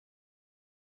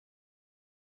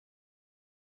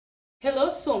Hello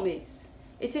soulmates,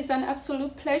 it is an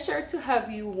absolute pleasure to have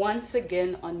you once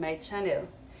again on my channel.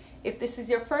 If this is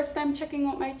your first time checking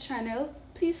out my channel,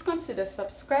 please consider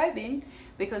subscribing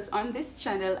because on this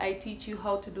channel I teach you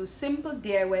how to do simple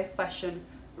DIY fashion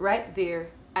right there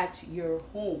at your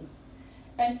home.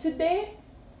 And today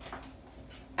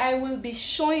I will be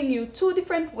showing you two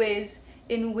different ways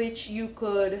in which you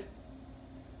could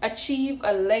achieve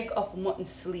a leg of mutton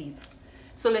sleeve.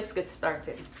 So let's get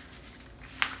started.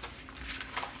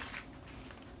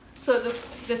 So the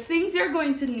things you're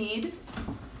going to need,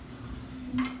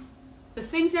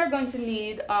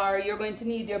 are you're going to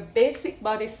need your basic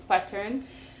bodice pattern.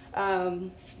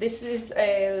 This is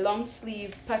a long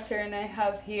sleeve pattern I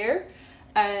have here,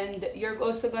 and you're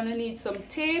also going to need some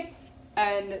tape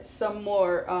and some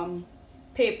more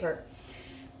paper.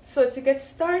 So to get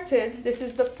started, this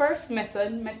is the first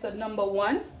method number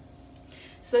one.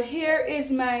 So here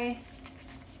is my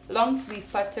long sleeve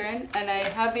pattern and I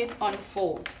have it on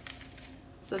fold.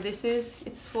 So this is,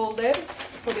 it's folded,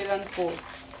 put it on fold.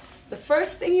 The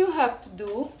first thing you have to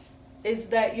do is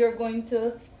that you're going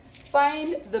to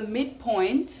find the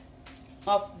midpoint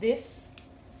of this,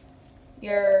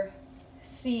 your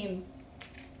seam,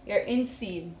 your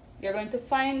inseam. You're going to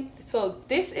find, so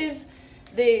this is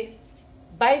the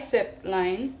bicep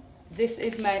line, this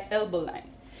is my elbow line.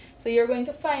 So you're going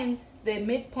to find the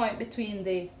midpoint between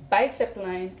the bicep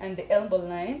line and the elbow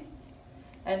line.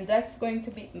 And that's going to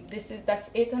be,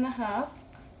 that's 8.5,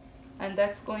 and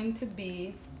that's going to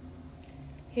be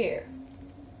here.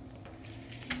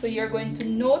 So you're going to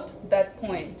note that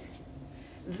point.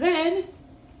 Then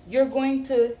you're going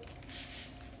to,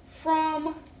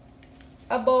 from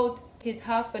about hit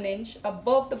 1/2 inch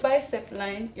above the bicep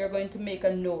line, you're going to make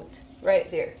a note right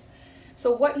there.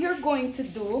 So what you're going to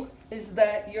do is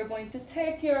that you're going to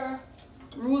take your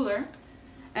ruler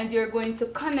and you're going to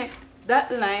connect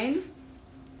that line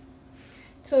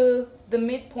to the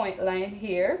midpoint line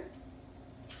here,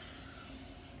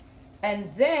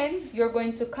 and then you're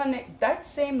going to connect that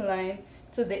same line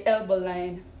to the elbow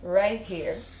line right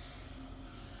here,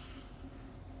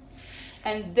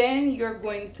 and then you're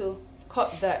going to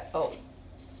cut that out.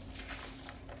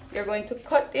 You're going to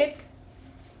cut it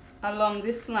along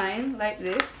this line like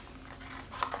this,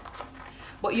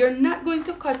 but you're not going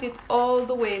to cut it all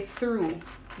the way through.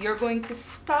 You're going to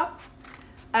stop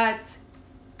at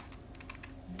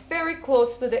very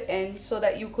close to the end so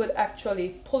that you could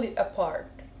actually pull it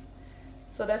apart.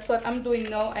 So that's what I'm doing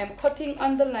now. I'm cutting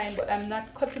on the line, but I'm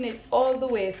not cutting it all the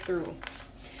way through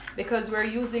because we're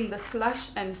using the slash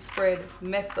and spread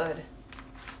method.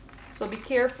 So be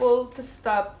careful to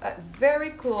stop at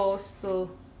very close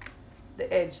to the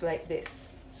edge like this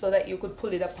so that you could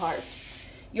pull it apart.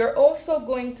 You're also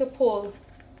going to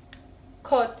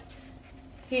cut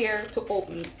here to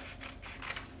open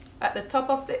at the top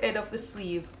of the head of the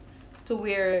sleeve to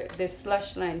where the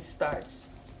slash line starts.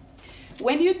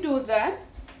 When you do that,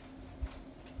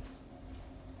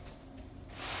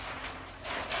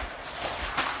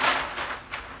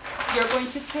 you're going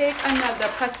to take another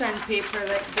pattern paper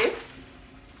like this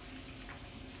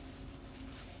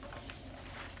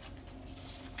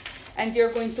and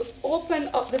you're going to open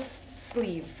up the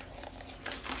sleeve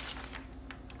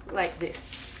like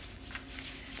this.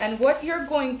 And what you're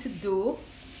going to do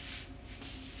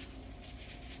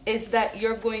is that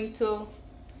you're going to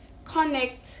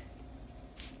connect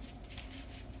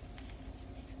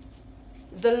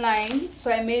the line.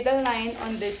 So I made a line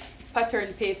on this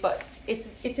pattern paper.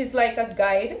 It is like a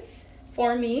guide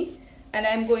for me, and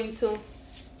I'm going to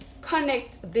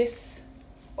connect this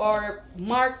or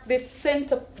mark this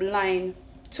center line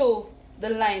to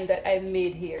the line that I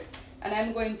made here, and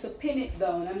I'm going to pin it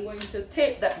down. I'm going to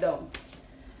tape that down.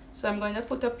 So I'm going to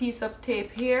put a piece of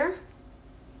tape here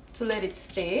to let it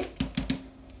stay,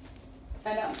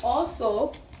 and I'm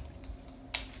also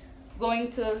going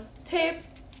to tape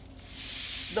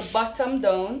the bottom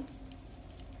down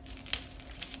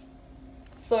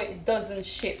so it doesn't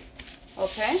shift.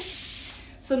 Okay,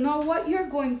 so now what you're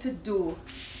going to do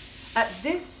at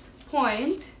this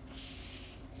point,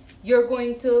 you're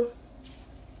going to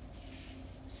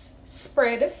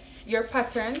spread your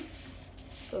pattern.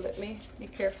 So let me be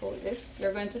careful with this.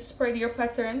 You're going to spread your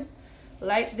pattern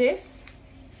like this,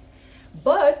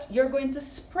 but you're going to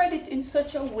spread it in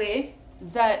such a way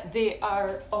that they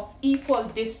are of equal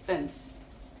distance.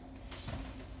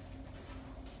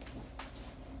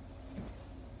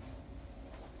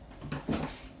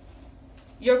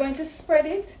 You're going to spread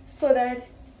it so that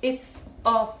it's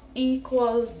of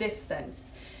equal distance.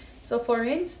 So for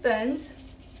instance,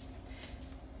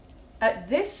 at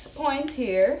this point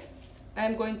here,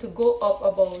 I'm going to go up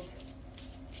about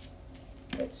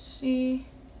let's see,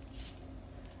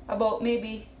 about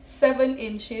maybe 7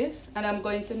 inches, and I'm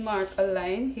going to mark a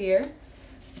line here.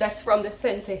 That's from the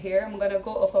center here. I'm going to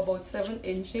go up about 7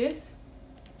 inches.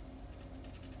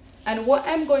 And what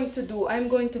I'm going to do, I'm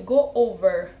going to go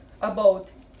over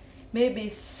about maybe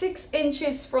 6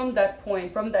 inches from that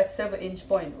point, from that 7-inch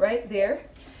point right there.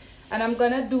 And I'm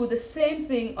going to do the same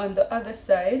thing on the other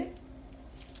side.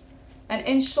 And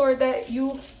ensure that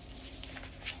you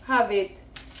have it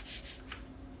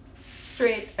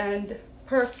straight and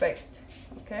perfect.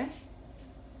 Okay?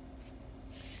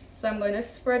 So I'm going to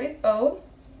spread it out.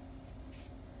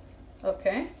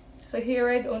 Okay? So here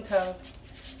I don't have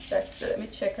that. So let me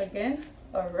check again.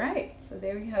 Alright, so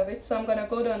there you have it. So I'm going to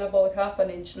go down about 1/2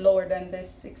 inch lower than the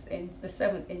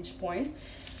 7-inch point.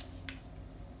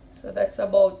 So that's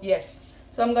about, yes.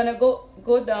 So I'm going to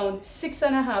go down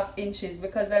 6.5 inches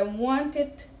because I want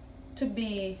it to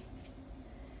be,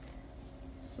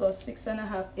 so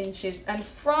 6.5 inches. And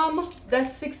from that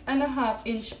 6.5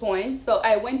 inch point, so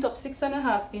I went up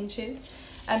 6.5 inches.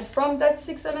 And from that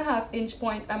 6.5 inch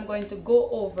point, I'm going to go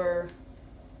over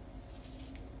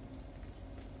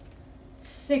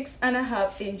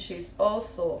 6.5 inches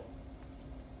also.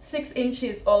 6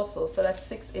 inches also. So that's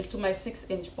 6 into my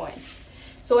 6-inch point.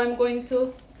 So I'm going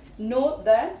to note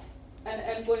that, and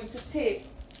I'm going to tape.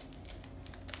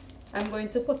 I'm going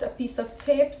to put a piece of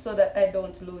tape so that I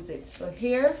don't lose it. So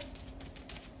here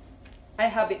I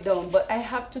have it down, but I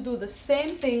have to do the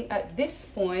same thing at this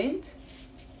point.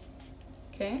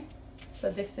 Okay, so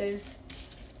this is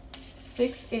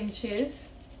 6 inches,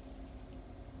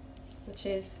 which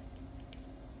is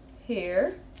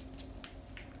here.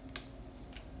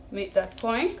 Make that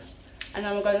point, and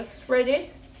I'm going to spread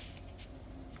it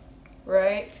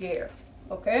right here.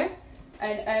 Okay,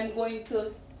 and I'm going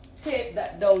to tape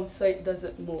that down so it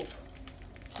doesn't move.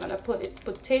 I'm going to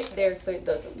put tape there so it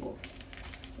doesn't move,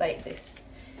 like this.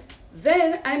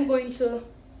 Then I'm going to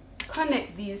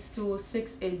connect these to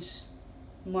 6-inch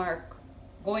mark,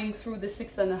 going through the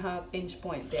 6.5 inch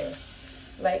point there,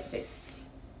 like this.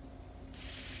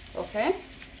 Okay,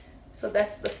 so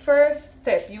that's the first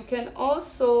step. You can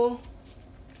also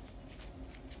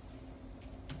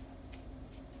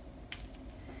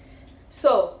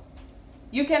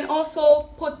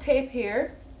put tape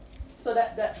here so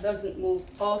that that doesn't move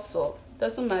also.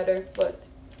 Doesn't matter, but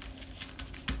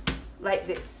like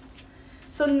this.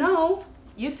 So now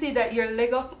you see that your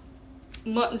leg of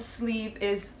mutton sleeve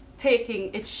is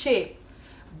taking its shape,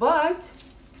 but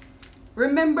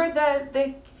remember that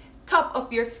the top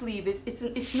of your sleeve is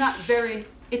it's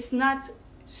not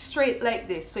straight like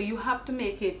this, so you have to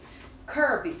make it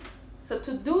curvy. So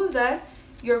to do that,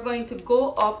 you're going to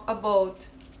go up about,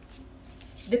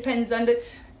 depends on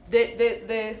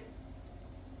the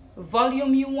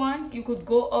volume you want, you could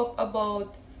go up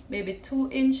about maybe 2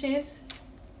 inches.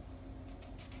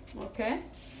 Okay,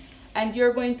 and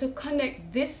you're going to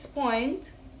connect this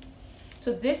point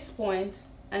to this point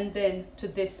and then to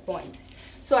this point.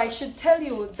 So I should tell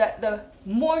you that the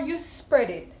more you spread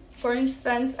it, for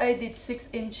instance, I did 6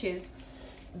 inches,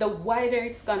 the wider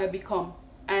it's gonna become.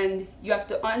 And you have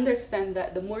to understand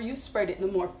that the more you spread it, the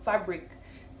more fabric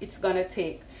it's gonna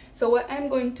take. So what I'm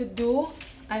going to do,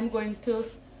 I'm going to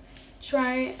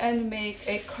try and make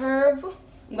a curve.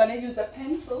 I'm gonna use a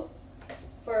pencil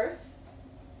first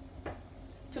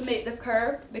to make the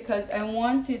curve because I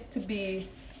want it to be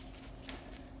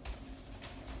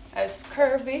as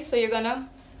curvy. So you're gonna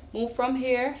move from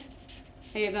here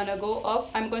and you're gonna go up.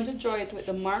 I'm going to draw it with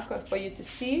the marker for you to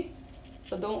see,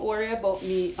 so don't worry about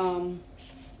me I'm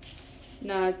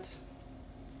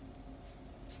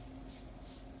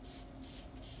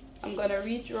gonna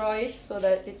redraw it so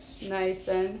that it's nice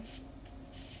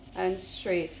and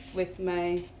straight with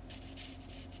my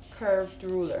curved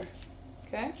ruler.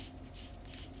 Okay,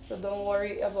 so don't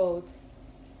worry about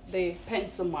the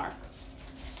pencil mark.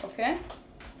 Okay,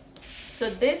 so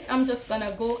this, I'm just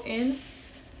gonna go in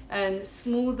and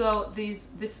smooth out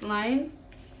this line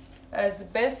as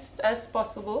best as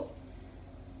possible.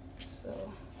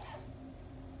 So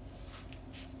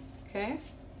okay,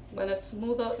 I'm gonna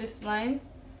smooth out this line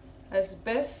as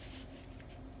best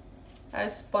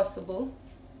as possible.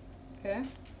 Okay,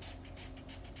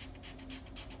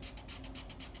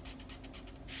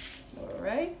 all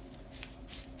right,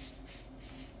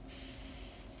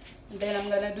 and then I'm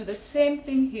gonna do the same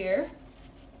thing here.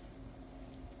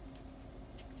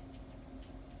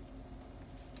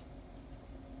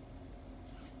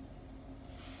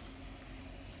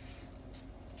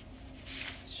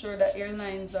 Sure that your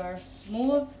lines are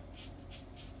smooth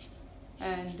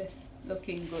and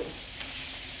looking good.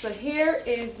 So here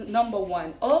is number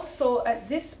one. Also at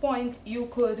this point you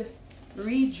could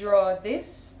redraw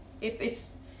this.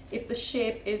 If the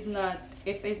shape is not,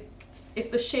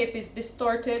 if the shape is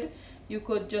distorted, you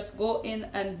could just go in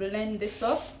and blend this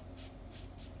up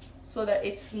so that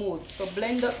it's smooth. So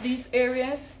blend up these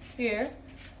areas here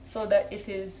so that it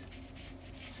is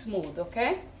smooth,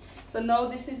 okay? So now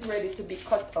this is ready to be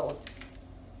cut out.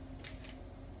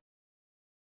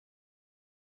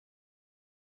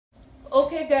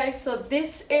 Okay guys, so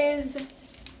this is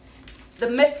the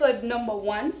method number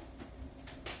 1.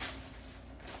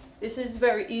 This is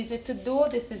very easy to do.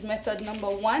 This is method number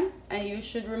 1, and you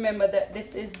should remember that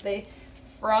this is the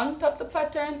front of the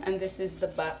pattern and this is the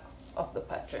back of the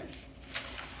pattern.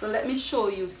 So let me show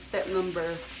you step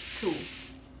number 2,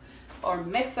 or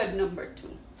method number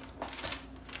 2.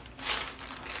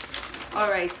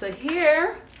 Alright, so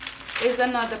here is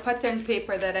another pattern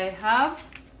paper that I have,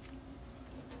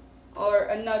 or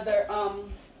another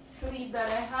sleeve that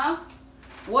I have.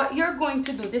 What you're going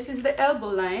to do, this is the elbow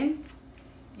line.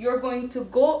 You're going to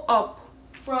go up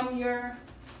from your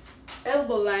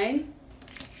elbow line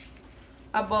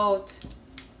about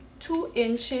 2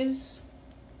 inches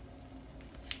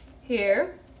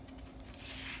here,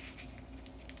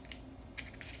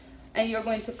 and you're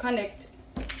going to connect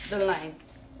the line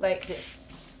like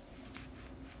this.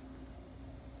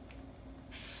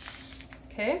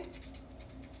 Okay,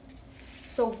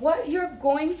 so what you're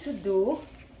going to do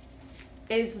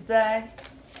is that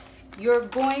you're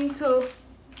going to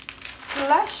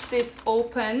slash this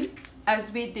open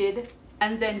as we did,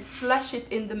 and then slash it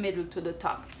in the middle to the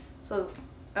top. So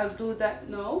I'll do that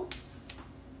now.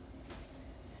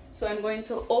 So I'm going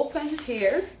to open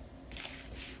here,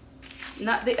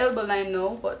 not the elbow line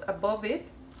now, but above it,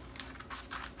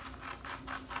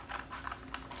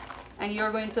 and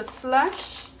you're going to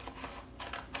slash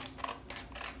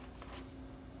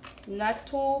not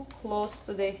too close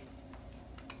to the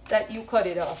that you cut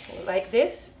it off, like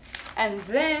this, and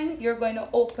then you're going to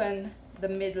open the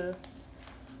middle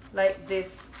like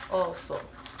this also.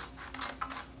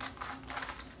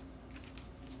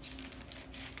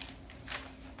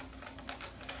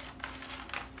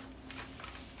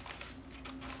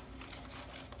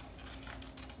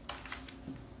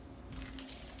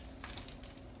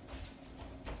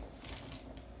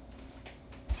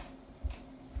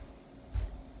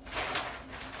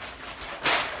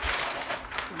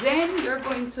 Then you're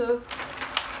going to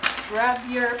grab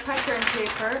your pattern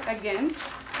paper again,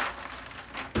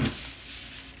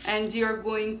 and you're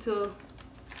going to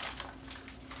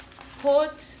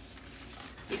put,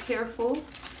 be careful,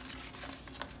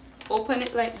 open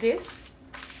it like this,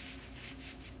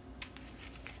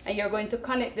 and you're going to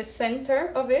connect the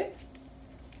center of it,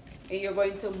 and you're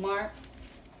going to mark,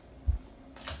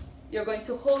 you're going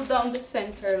to hold down the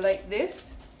center like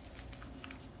this,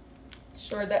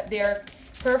 sure that they are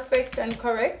perfect and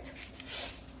correct.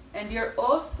 And you're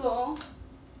also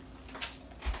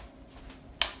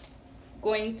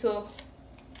going to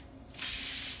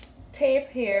tape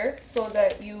here so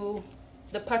that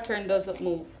the pattern doesn't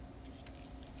move.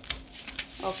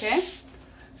 Okay,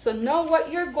 so now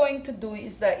what you're going to do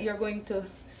is that you're going to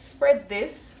spread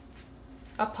this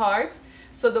apart.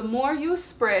 So the more you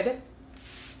spread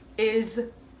is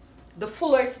the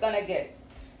fuller it's gonna get.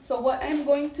 So what I'm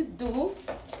going to do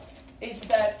is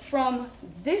that from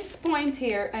this point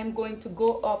here, I'm going to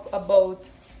go up about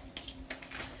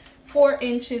 4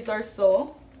 inches or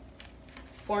so,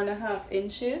 4.5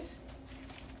 inches,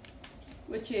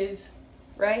 which is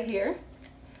right here.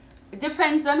 It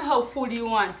depends on how full you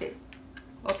want it,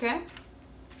 okay?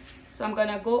 So I'm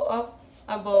gonna go up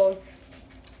about,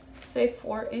 say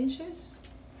 4 inches,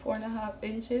 4.5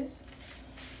 inches,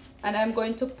 and I'm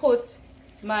going to put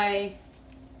my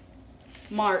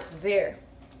mark there.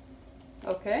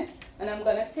 Okay, and I'm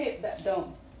gonna tape that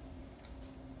down.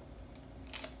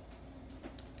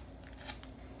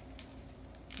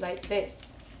 Like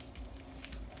this.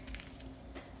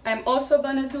 I'm also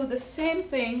gonna do the same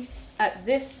thing at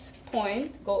this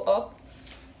point, go up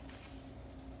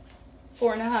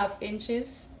 4.5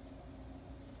 inches.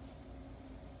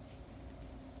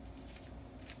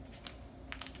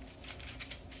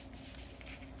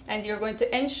 And you're going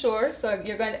to ensure, so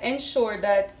you're going to ensure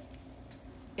that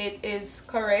it is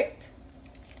correct.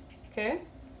 Okay,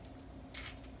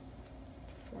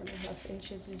 4.5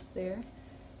 inches is there,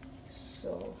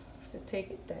 so to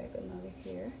take it diagonally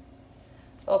here.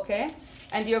 Okay,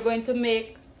 and you're going to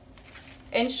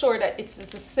ensure that it's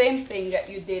the same thing that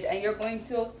you did, and you're going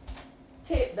to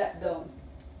tape that down.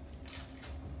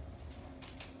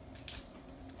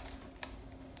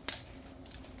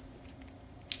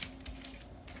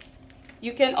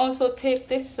 You can also tape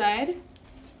this side.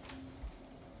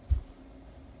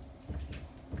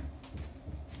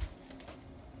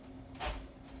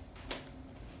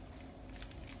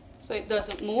 so it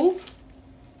doesn't move,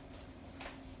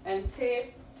 and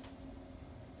tape,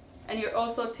 and you're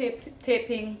also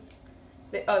taping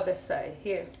the other side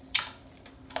here.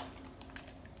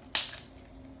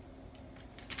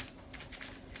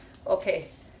 Okay,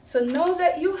 so now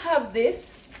that you have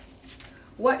this,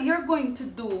 what you're going to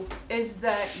do is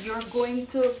that you're going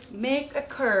to make a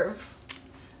curve.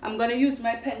 I'm going to use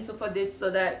my pencil for this so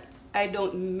that I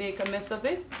don't make a mess of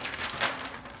it.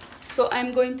 So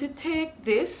I'm going to take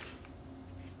this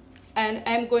and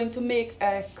I'm going to make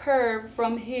a curve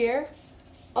from here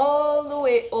all the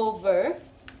way over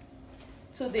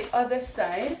to the other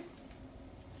side,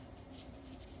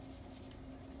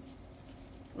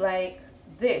 like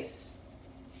this.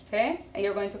 Okay, and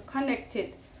you're going to connect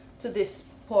it to this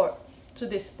point,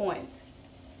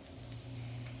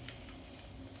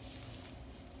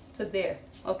 to there.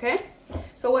 Okay,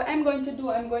 so what I'm going to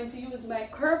do, I'm going to use my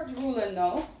curved ruler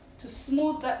now to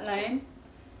smooth that line,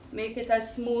 make it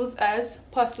as smooth as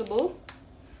possible.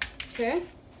 Okay,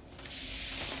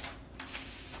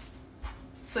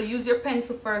 so use your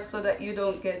pencil first so that you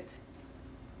don't get,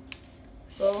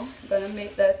 so I'm gonna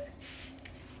make that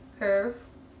curve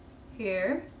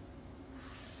here,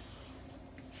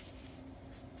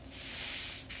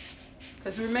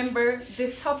 because remember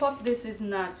the top of this is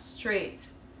not straight,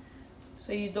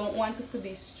 so you don't want it to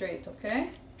be straight. Okay,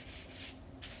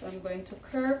 so I'm going to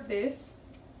curve this,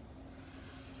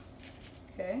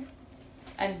 okay,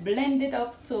 and blend it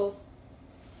up to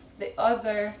the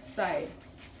other side.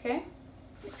 Okay,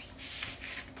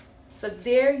 oops. So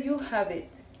there you have it.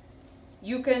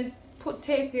 You can put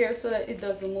tape here so that it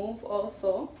doesn't move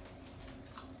also.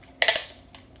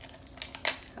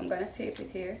 I'm gonna tape it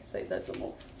here so it doesn't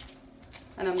move,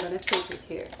 and I'm gonna tape it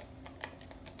here.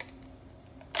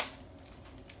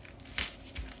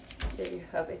 There you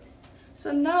have it.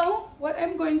 So now what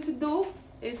I'm going to do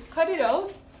is cut it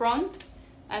out front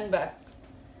and back,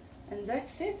 and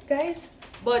that's it, guys.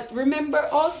 But remember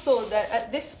also that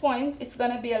at this point it's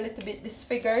gonna be a little bit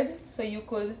disfigured, so you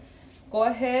could go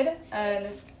ahead and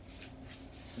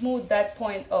smooth that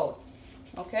point out.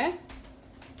 Okay,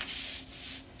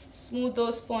 smooth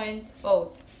those points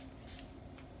out.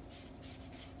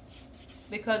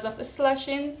 Because of the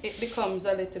slashing, it becomes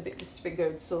a little bit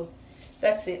disfigured. So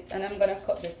that's it, and I'm gonna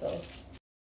cut this out.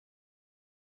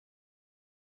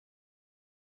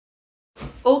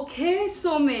 Okay,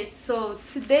 soulmates, so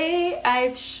today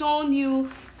I've shown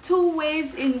you 2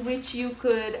 ways in which you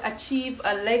could achieve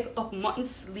a leg of mutton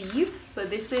sleeve. So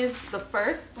this is the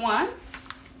first one,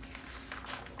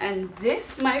 and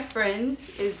this, my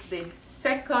friends, is the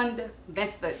second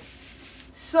method.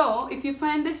 So if you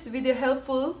find this video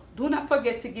helpful, do not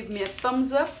forget to give me a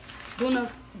thumbs up.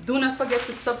 Do not forget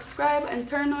to subscribe and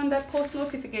turn on that post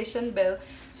notification bell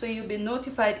so you'll be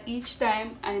notified each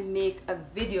time I make a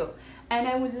video. And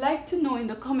I would like to know in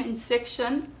the comment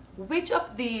section which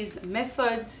of these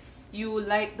methods you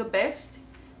like the best,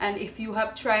 and if you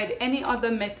have tried any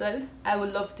other method, I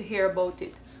would love to hear about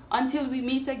it. Until we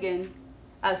meet again,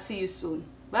 I'll see you soon.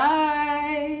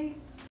 Bye.